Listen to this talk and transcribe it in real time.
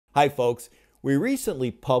Hi folks, we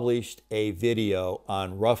recently published a video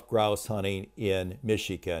on ruffed grouse hunting in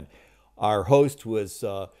Michigan. Our host was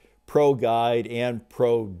pro guide and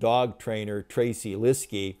pro dog trainer Tracy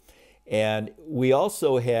Liskey, and we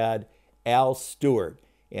also had Al Stewart,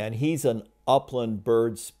 and he's an upland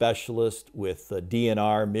bird specialist with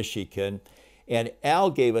DNR Michigan. And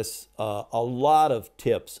Al gave us a lot of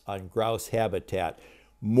tips on grouse habitat,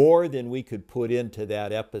 more than we could put into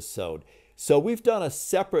that episode. So we've done a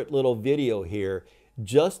separate little video here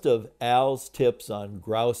just of Al's tips on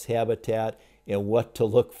grouse habitat and what to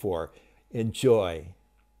look for. Enjoy.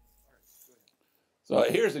 So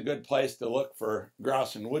here's a good place to look for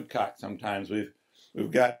grouse and woodcock. Sometimes we've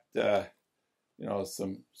got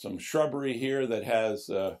some shrubbery here that has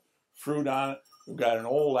fruit on it. We've got an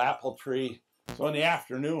old apple tree. So in the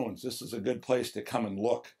afternoons, this is a good place to come and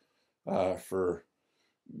look for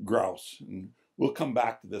grouse. And we'll come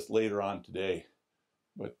back to this later on today,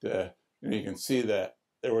 but you can see that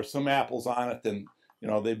there were some apples on it, and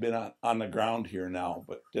they've been on the ground here now.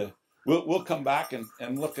 But we'll come back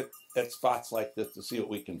and look at spots like this to see what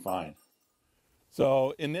we can find.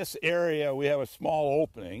 So in this area, we have a small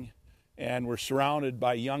opening, and we're surrounded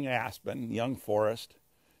by young aspen, young forest,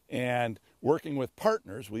 and working with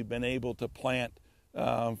partners, we've been able to plant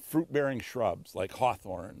fruit-bearing shrubs like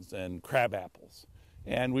hawthorns and crab apples.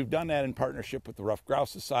 And we've done that in partnership with the Ruffed Grouse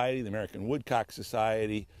Society, the American Woodcock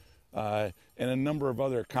Society, and a number of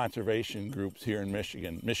other conservation groups here in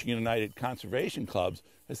Michigan. Michigan United Conservation Clubs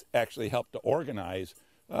has actually helped to organize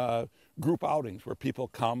group outings where people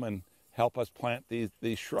come and help us plant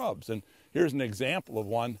these shrubs. And here's an example of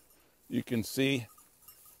one. You can see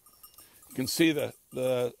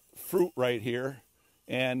the fruit right here,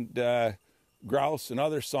 and grouse and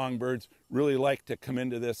other songbirds really like to come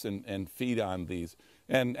into this and feed on these.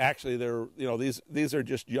 And actually, these are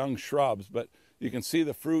just young shrubs, but you can see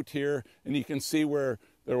the fruit here, and you can see where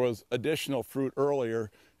there was additional fruit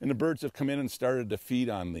earlier, and the birds have come in and started to feed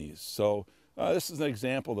on these. So this is an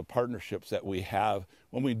example of the partnerships that we have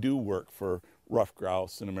when we do work for ruffed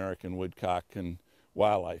grouse and American woodcock and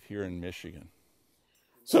wildlife here in Michigan.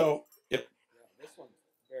 So, yep. Yeah, this one's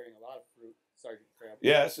bearing a lot of fruit, Sergeant Crab.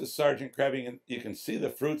 Yeah, this is Sergeant Crabbing, and you can see the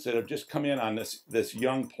fruits that have just come in on this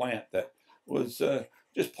young plant that was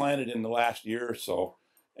just planted in the last year or so.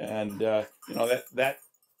 And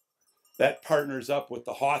that partners up with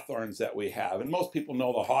the hawthorns that we have, and most people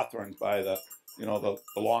know the hawthorns by the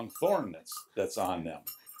long thorn that's on them.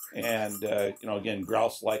 And again,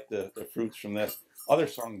 grouse like the fruits from this. Other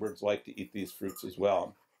songbirds like to eat these fruits as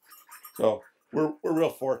well. So we're real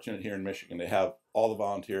fortunate here in Michigan to have all the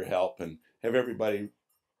volunteer help and have everybody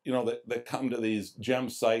that come to these gem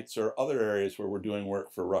sites or other areas where we're doing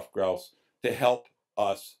work for ruffed grouse to help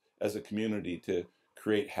us as a community to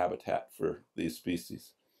create habitat for these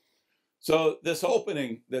species. So this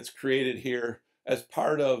opening that's created here as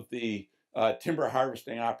part of the timber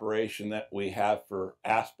harvesting operation that we have for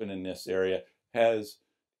aspen in this area has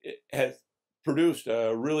produced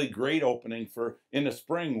a really great opening for, in the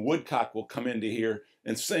spring, woodcock will come into here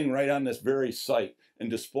and sing right on this very site and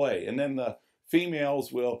display. And then the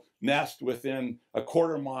females will nest within a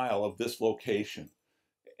quarter mile of this location.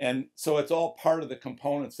 And so it's all part of the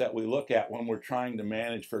components that we look at when we're trying to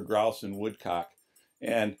manage for grouse and woodcock.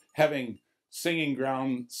 And having singing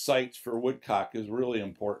ground sites for woodcock is really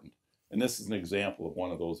important. And this is an example of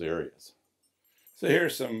one of those areas. So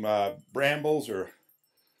here's some brambles or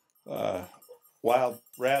wild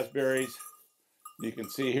raspberries. You can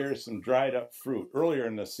see here's some dried up fruit. Earlier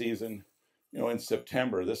in the season, in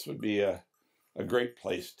September, this would be a great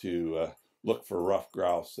place to look for ruffed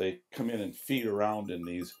grouse. They come in and feed around in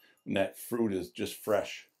these when that fruit is just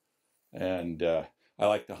fresh. And I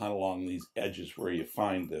like to hunt along these edges where you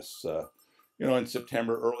find this, in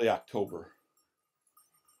September, early October.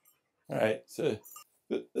 All right, so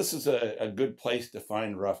this is a good place to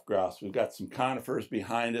find ruffed grouse. We've got some conifers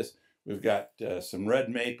behind us. We've got some red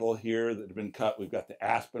maple here that have been cut. We've got the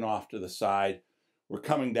aspen off to the side. We're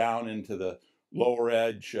coming down into the lower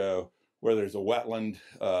edge where there's a wetland,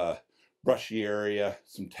 brushy area,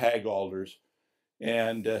 some tag alders.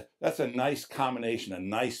 And that's a nice combination, a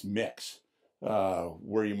nice mix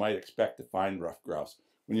where you might expect to find ruffed grouse.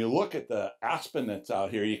 When you look at the aspen that's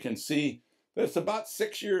out here, you can see that it's about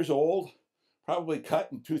 6 years old, probably cut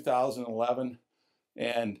in 2011.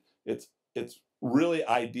 And it's really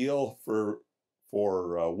ideal for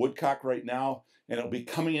woodcock right now, and it'll be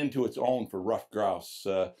coming into its own for ruffed grouse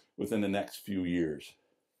within the next few years.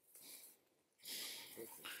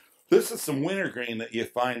 This is some wintergreen that you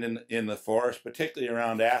find in the forest, particularly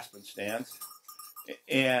around aspen stands.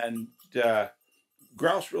 And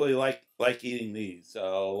grouse really like eating these.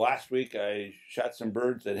 Last week I shot some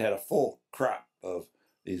birds that had a full crop of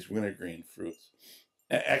these wintergreen fruits.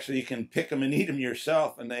 Actually, you can pick them and eat them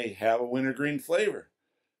yourself, and they have a wintergreen flavor.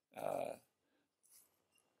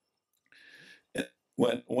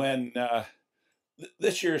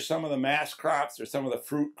 This year, some of the mass crops or some of the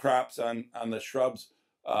fruit crops on the shrubs,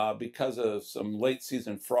 because of some late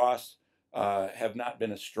season frost, have not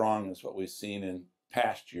been as strong as what we've seen in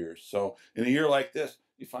past years. So in a year like this,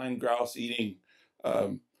 you find grouse eating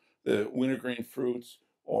the wintergreen fruits,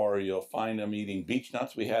 or you'll find them eating beech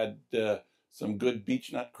nuts. We had some good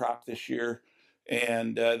beech nut crop this year,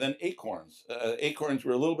 and then acorns. Acorns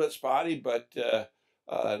were a little bit spotty, but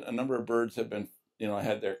a number of birds have been,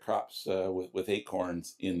 had their crops with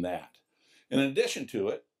acorns in that. In addition to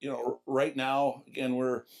it, right now, again,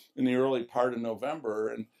 we're in the early part of November,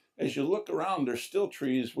 and as you look around, there's still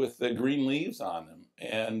trees with the green leaves on them.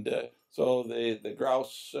 And so the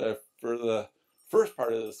grouse, for the first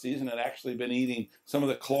part of the season, had actually been eating some of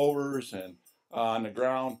the clovers and on the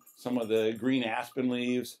ground, some of the green aspen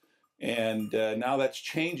leaves. And now that's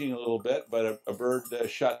changing a little bit, but a bird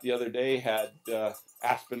shot the other day had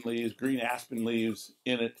aspen leaves, green aspen leaves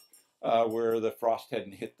in it, where the frost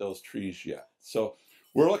hadn't hit those trees yet. So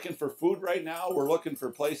we're looking for food right now. We're looking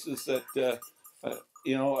for places that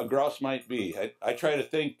a grouse might be. I try to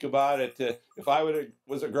think about it. If I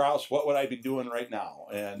was a grouse, what would I be doing right now?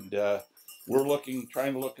 And we're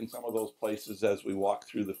trying to look in some of those places as we walk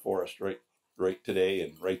through the forest right today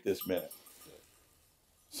and right this minute.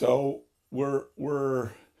 So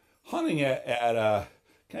we're hunting at a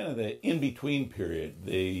kind of the in-between period.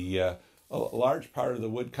 A large part of the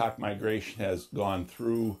woodcock migration has gone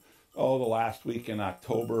through the last week in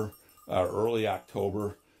October, early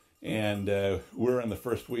October, and we're in the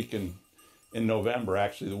first week in November.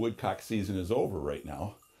 Actually, the woodcock season is over right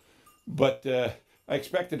now, but I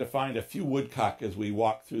expected to find a few woodcock as we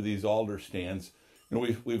walk through these alder stands.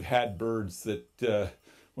 We've had birds that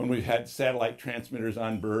when we've had satellite transmitters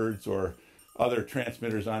on birds or other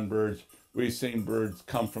transmitters on birds, we've seen birds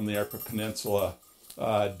come from the Upper Peninsula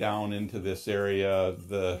down into this area.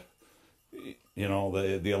 The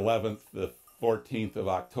 11th, the 14th of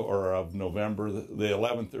October, of November, the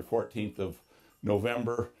 11th or 14th of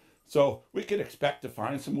November. So we could expect to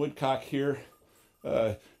find some woodcock here.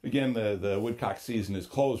 Again, the woodcock season is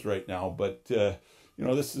closed right now, but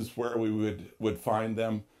this is where we would find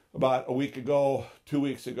them. About a week ago, 2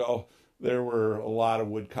 weeks ago, there were a lot of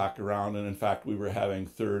woodcock around, and in fact, we were having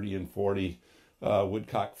 30 and 40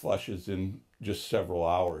 woodcock flushes in just several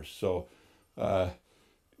hours. So, we're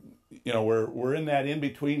in that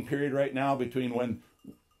in-between period right now between when,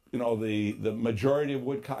 the majority of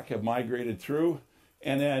woodcock have migrated through,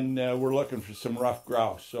 and then we're looking for some ruffed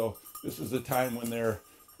grouse. So this is the time when they're,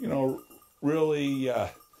 really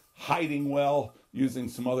hiding well, using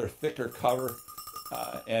some other thicker cover.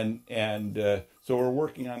 So we're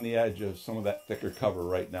working on the edge of some of that thicker cover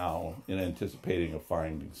right now in anticipating of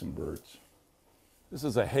finding some birds. This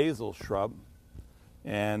is a hazel shrub,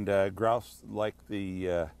 and grouse like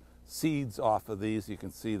the seeds off of these. You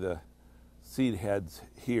can see the seed heads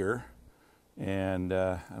here, and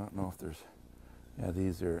I don't know if there's,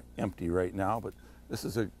 these are empty right now, but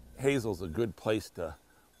hazel's a good place to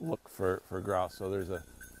look for grouse. So there's a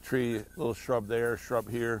tree, little shrub there, shrub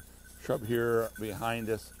here behind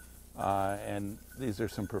us, and these are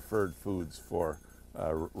some preferred foods for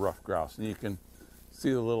ruffed grouse. And you can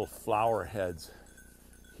see the little flower heads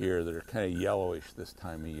here that are kind of yellowish this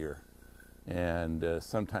time of year, and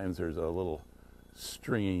sometimes there's a little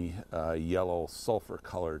stringy yellow sulfur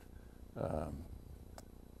colored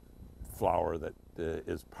flower that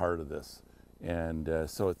is part of this, and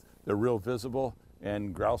so they're real visible,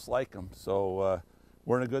 and grouse like them. So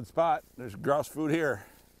we're in a good spot. There's grouse food here.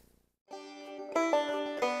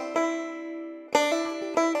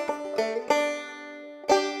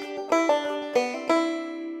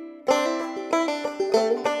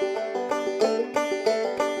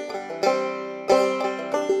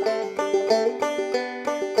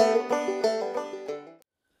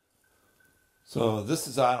 So this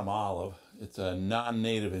is autumn olive. It's a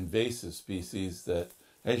non-native invasive species that,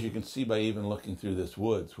 as you can see by even looking through this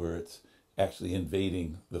woods, where it's actually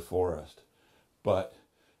invading the forest. But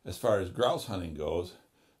as far as grouse hunting goes,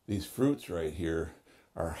 these fruits right here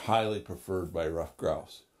are highly preferred by ruffed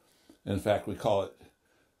grouse. In fact, we call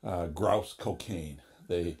it grouse cocaine.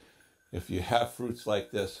 If you have fruits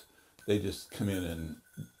like this, they just come in and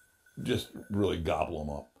just really gobble them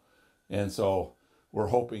up. And so we're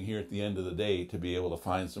hoping here at the end of the day to be able to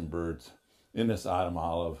find some birds in this autumn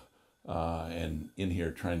olive and in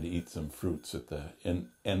here trying to eat some fruits at the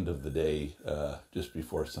end of the day, just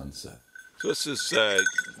before sunset. So this is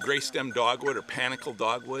gray stem dogwood or panicle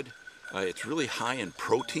dogwood. It's really high in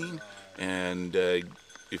protein, and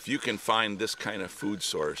if you can find this kind of food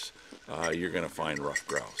source, you're going to find ruffed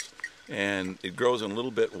grouse. And it grows in a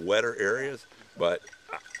little bit wetter areas, but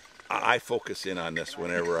I focus in on this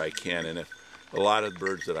whenever I can. And if a lot of the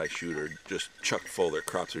birds that I shoot are just chock full, their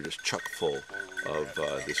crops are just chock full of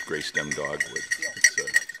this gray stem dogwood.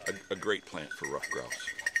 It's a great plant for ruffed grouse.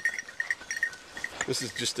 This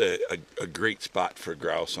is just a great spot for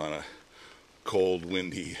grouse on a cold,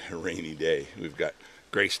 windy, rainy day. We've got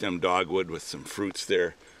gray stem dogwood with some fruits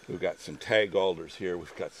there. We've got some tag alders here.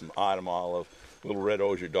 We've got some autumn olive, little red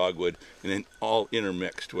osier dogwood, and then all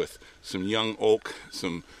intermixed with some young oak,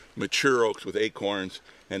 some mature oaks with acorns,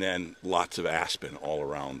 and then lots of aspen all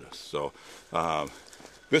around us. So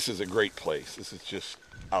this is a great place. This is just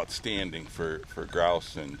outstanding for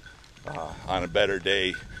grouse, and on a better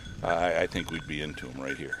day, I think we'd be into them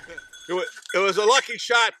right here. It was a lucky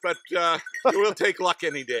shot, but we'll take luck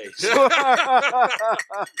any day.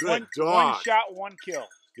 One shot, one kill.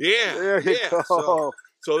 Yeah, there you go.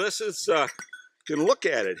 So this is, you can look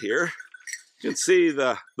at it here. You can see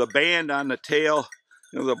the band on the tail,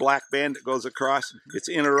 you know, the black band that goes across. It's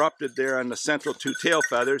interrupted there on the central two tail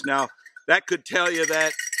feathers. Now, that could tell you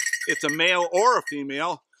that it's a male or a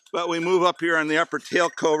female, but we move up here on the upper tail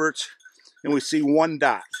coverts and we see one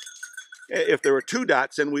dot. If there were two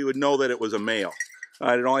dots, then we would know that it was a male.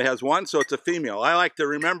 It only has one, so it's a female. I like to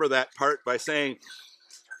remember that part by saying,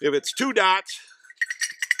 if it's two dots,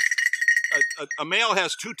 a male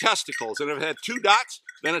has two testicles, and if it had two dots,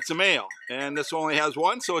 then it's a male. And this only has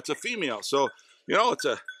one, so it's a female. So, you know, it's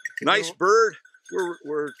a nice bird.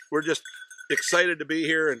 We're just excited to be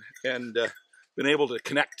here and been able to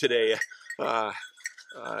connect today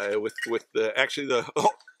with actually the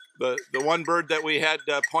one bird that we had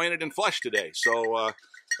pointed and flushed today. So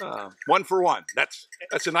one for one. That's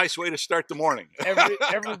a nice way to start the morning.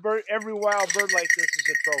 Every wild bird like this is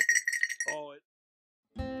a trophy. Oh.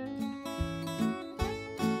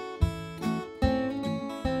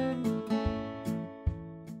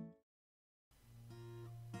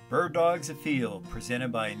 Bird Dogs Afield,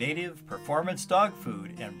 presented by Native Performance Dog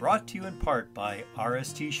Food and brought to you in part by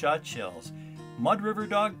RST Shot Shells, Mud River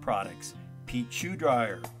Dog Products, Pete Shoe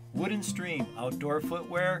Dryer, Wood and Stream Outdoor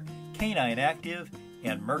Footwear, Canine Active,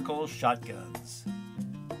 and Merkel Shotguns.